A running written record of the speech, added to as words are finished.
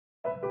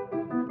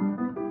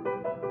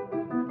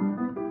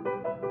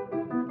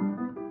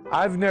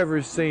I've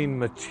never seen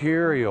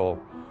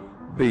material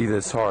be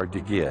this hard to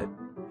get.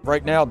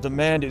 Right now,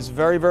 demand is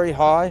very, very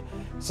high.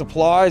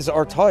 Supplies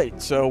are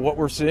tight, so what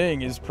we're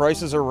seeing is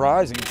prices are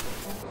rising.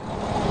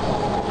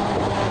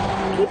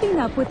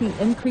 Keeping up with the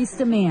increased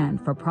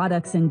demand for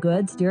products and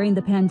goods during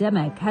the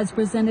pandemic has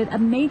presented a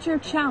major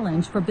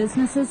challenge for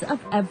businesses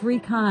of every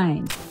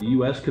kind. The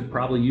U.S. could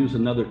probably use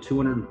another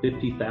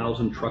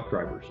 250,000 truck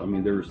drivers. I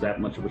mean, there's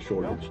that much of a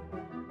shortage.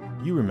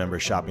 You remember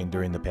shopping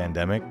during the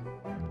pandemic?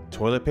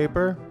 Toilet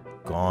paper?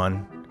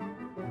 Gone.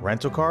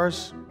 Rental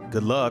cars?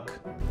 Good luck.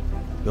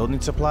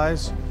 Building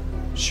supplies?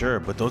 Sure,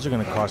 but those are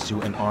going to cost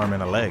you an arm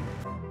and a leg.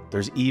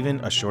 There's even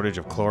a shortage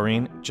of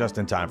chlorine just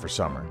in time for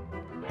summer.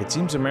 It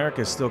seems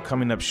America is still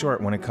coming up short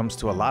when it comes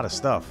to a lot of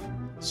stuff.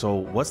 So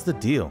what's the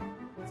deal?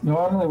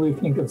 Normally we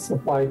think of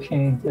supply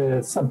chains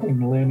as something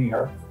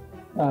linear,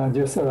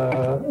 just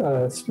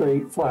a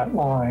straight flat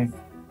line.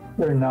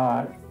 They're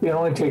not. It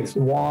only takes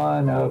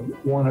one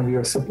of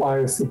your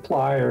suppliers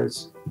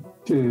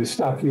to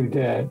stop you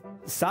dead.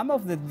 Some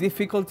of the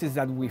difficulties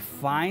that we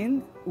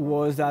find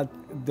was that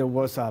there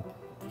was a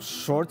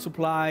short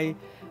supply,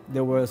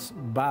 there was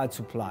bad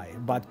supply,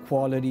 bad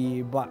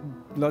quality, but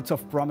lots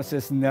of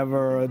promises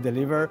never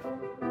deliver.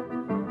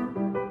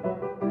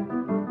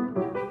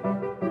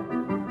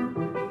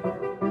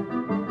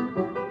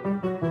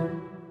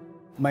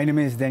 My name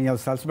is Daniel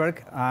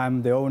Salzberg.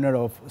 I'm the owner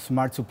of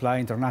Smart Supply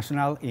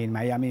International in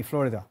Miami,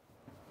 Florida.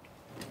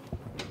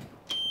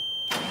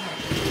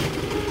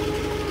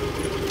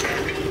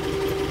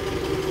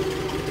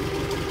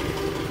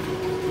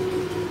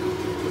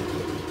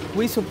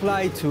 We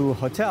supply to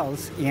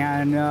hotels,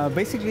 and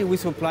basically we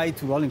supply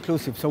to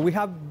all-inclusive. So we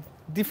have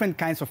different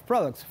kinds of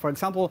products. For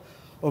example,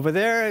 over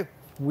there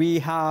we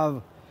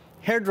have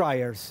hair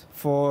dryers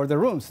for the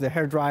rooms, the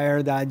hair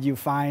dryer that you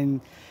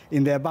find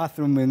in the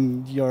bathroom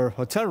in your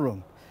hotel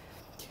room.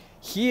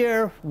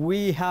 Here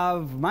we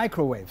have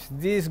microwaves.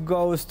 This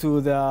goes to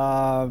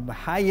the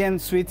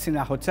high-end suites in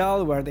a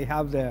hotel where they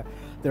have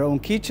their own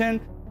kitchen.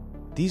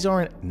 These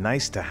aren't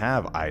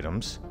nice-to-have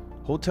items.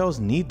 Hotels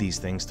need these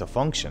things to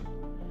function.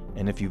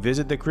 And if you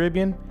visit the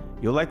Caribbean,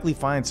 you'll likely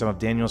find some of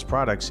Daniel's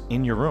products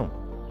in your room.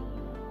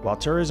 While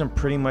tourism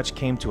pretty much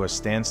came to a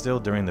standstill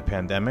during the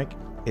pandemic,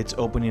 it's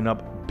opening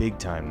up big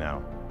time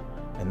now.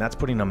 And that's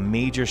putting a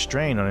major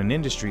strain on an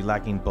industry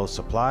lacking both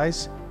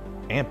supplies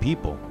and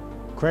people.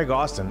 Craig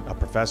Austin, a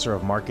professor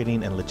of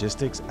marketing and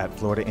logistics at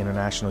Florida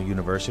International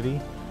University,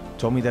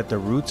 told me that the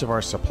roots of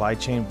our supply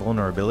chain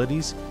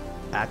vulnerabilities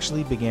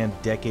actually began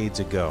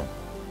decades ago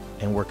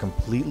and were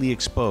completely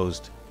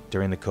exposed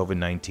during the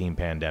COVID-19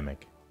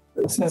 pandemic.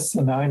 Since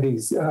the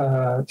 90s,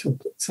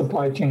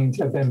 supply chains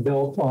have been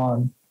built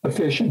on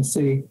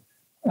efficiency,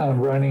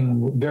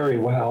 running very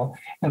well,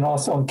 and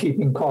also on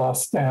keeping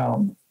costs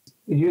down.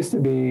 It used to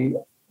be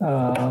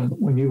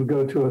when you would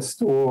go to a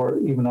store,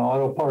 even an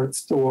auto parts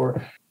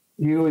store,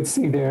 you would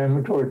see their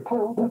inventory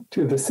piled up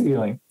to the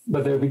ceiling.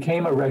 But there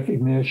became a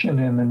recognition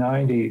in the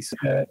 90s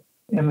that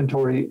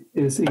inventory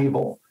is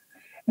evil.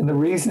 And the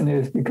reason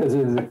is because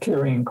there's a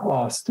carrying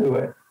cost to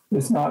it.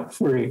 It's not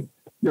free.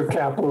 Your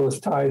capital is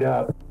tied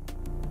up.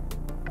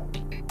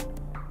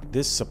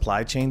 This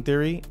supply chain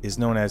theory is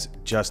known as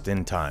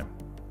just-in-time,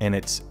 and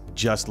it's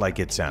just like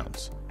it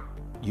sounds.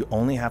 You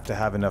only have to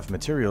have enough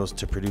materials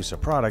to produce a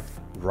product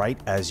right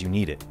as you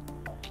need it.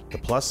 The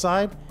plus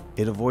side,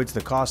 it avoids the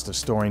cost of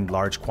storing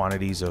large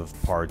quantities of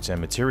parts and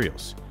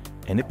materials,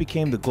 and it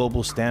became the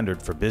global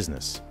standard for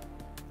business.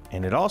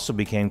 And it also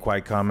became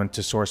quite common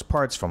to source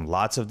parts from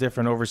lots of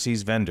different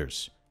overseas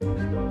vendors.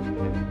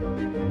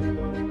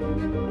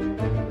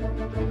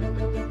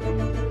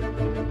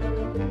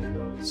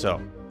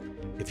 So,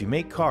 if you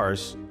make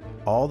cars,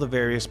 all the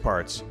various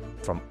parts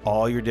from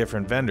all your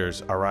different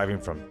vendors arriving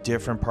from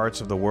different parts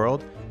of the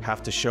world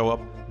have to show up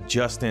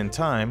just in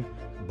time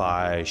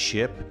by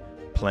ship,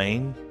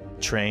 plane,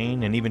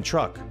 train, and even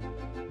truck,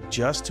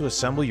 just to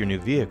assemble your new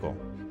vehicle.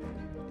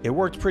 It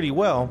worked pretty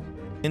well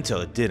until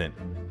it didn't,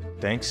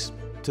 thanks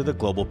to the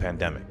global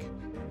pandemic.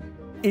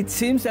 It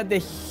seems that the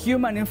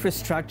human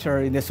infrastructure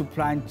in the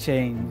supply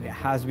chain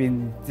has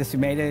been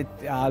decimated.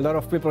 A lot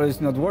of people is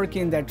not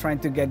working, they're trying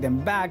to get them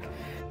back.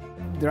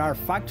 There are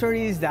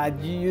factories that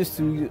you used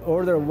to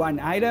order one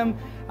item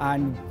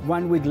and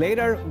 1 week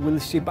later will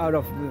ship out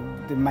of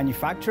the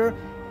manufacturer.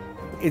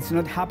 It's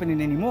not happening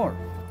anymore.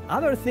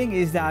 Other thing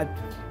is that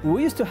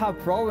we used to have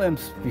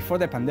problems before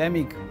the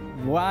pandemic.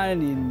 1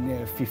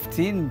 in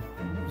 15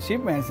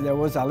 shipments, there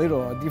was a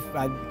little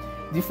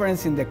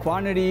difference in the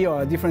quantity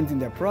or a difference in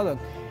the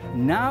product.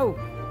 Now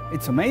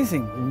it's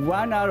amazing.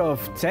 1 out of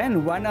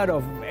 10, 1 out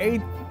of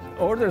 8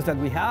 orders that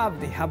we have,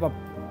 they have a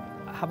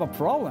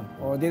problem,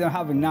 or they don't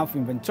have enough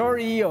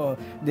inventory, or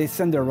they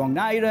send the wrong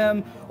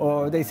item,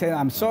 or they say,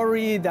 I'm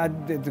sorry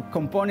that the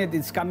component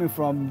is coming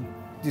from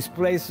this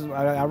place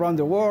around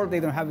the world,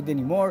 they don't have it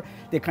anymore,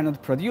 they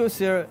cannot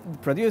produce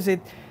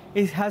it.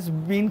 It has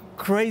been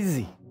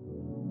crazy.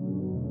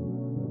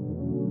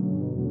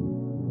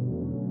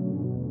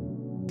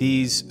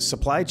 These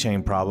supply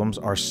chain problems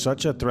are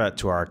such a threat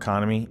to our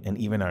economy and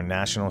even our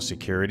national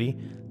security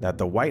that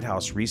the White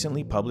House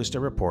recently published a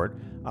report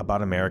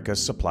about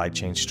America's supply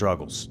chain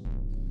struggles.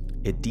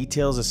 It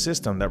details a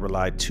system that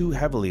relied too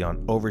heavily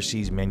on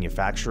overseas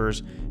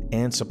manufacturers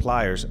and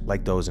suppliers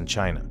like those in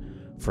China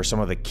for some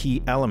of the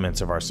key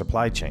elements of our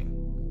supply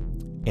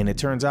chain. And it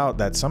turns out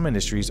that some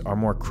industries are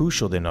more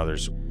crucial than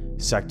others,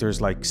 sectors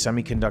like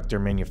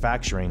semiconductor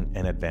manufacturing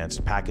and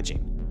advanced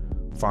packaging,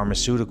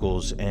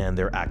 pharmaceuticals and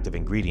their active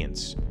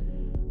ingredients,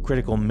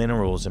 critical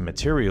minerals and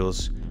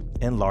materials,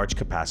 and large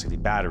capacity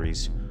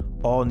batteries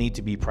all need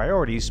to be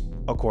priorities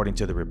according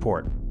to the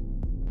report.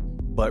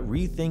 But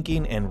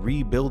rethinking and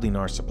rebuilding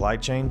our supply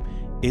chain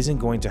isn't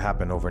going to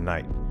happen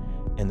overnight,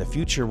 and the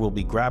future will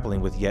be grappling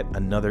with yet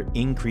another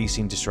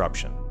increasing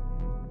disruption: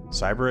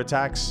 cyber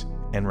attacks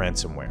and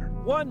ransomware.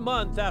 1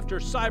 month after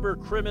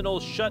cyber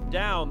criminals shut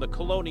down the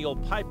Colonial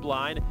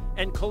Pipeline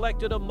and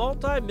collected a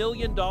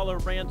multi-million-dollar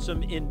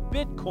ransom in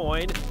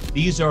Bitcoin.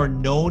 These are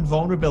known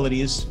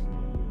vulnerabilities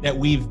that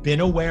we've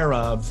been aware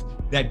of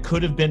that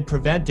could have been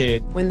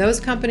prevented. When those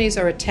companies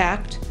are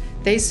attacked,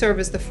 they serve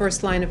as the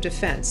first line of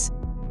defense.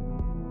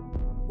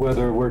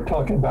 Whether we're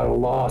talking about a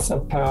loss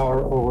of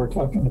power or we're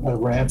talking about a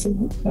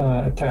ransom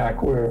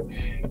attack where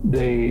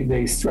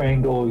they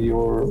strangle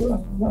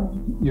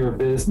your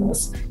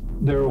business,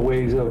 there are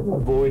ways of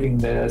avoiding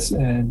this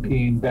and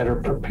being better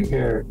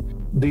prepared.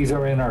 These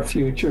are in our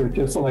future,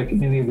 just like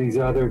any of these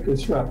other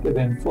disruptive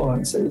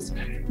influences.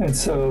 And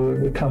so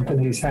the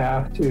companies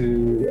have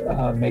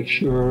to make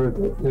sure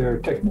that their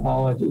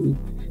technology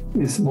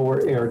is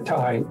more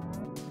airtight.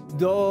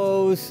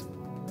 Those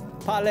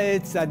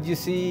pallets that you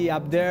see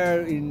up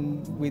there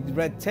with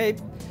red tape,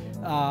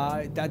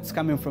 that's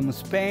coming from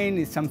Spain.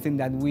 It's something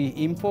that we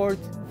import.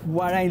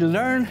 What I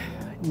learned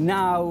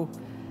now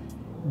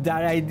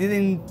that I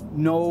didn't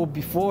know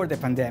before the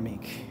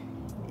pandemic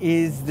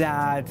is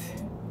that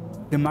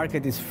the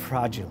market is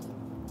fragile.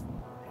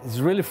 It's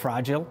really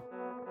fragile.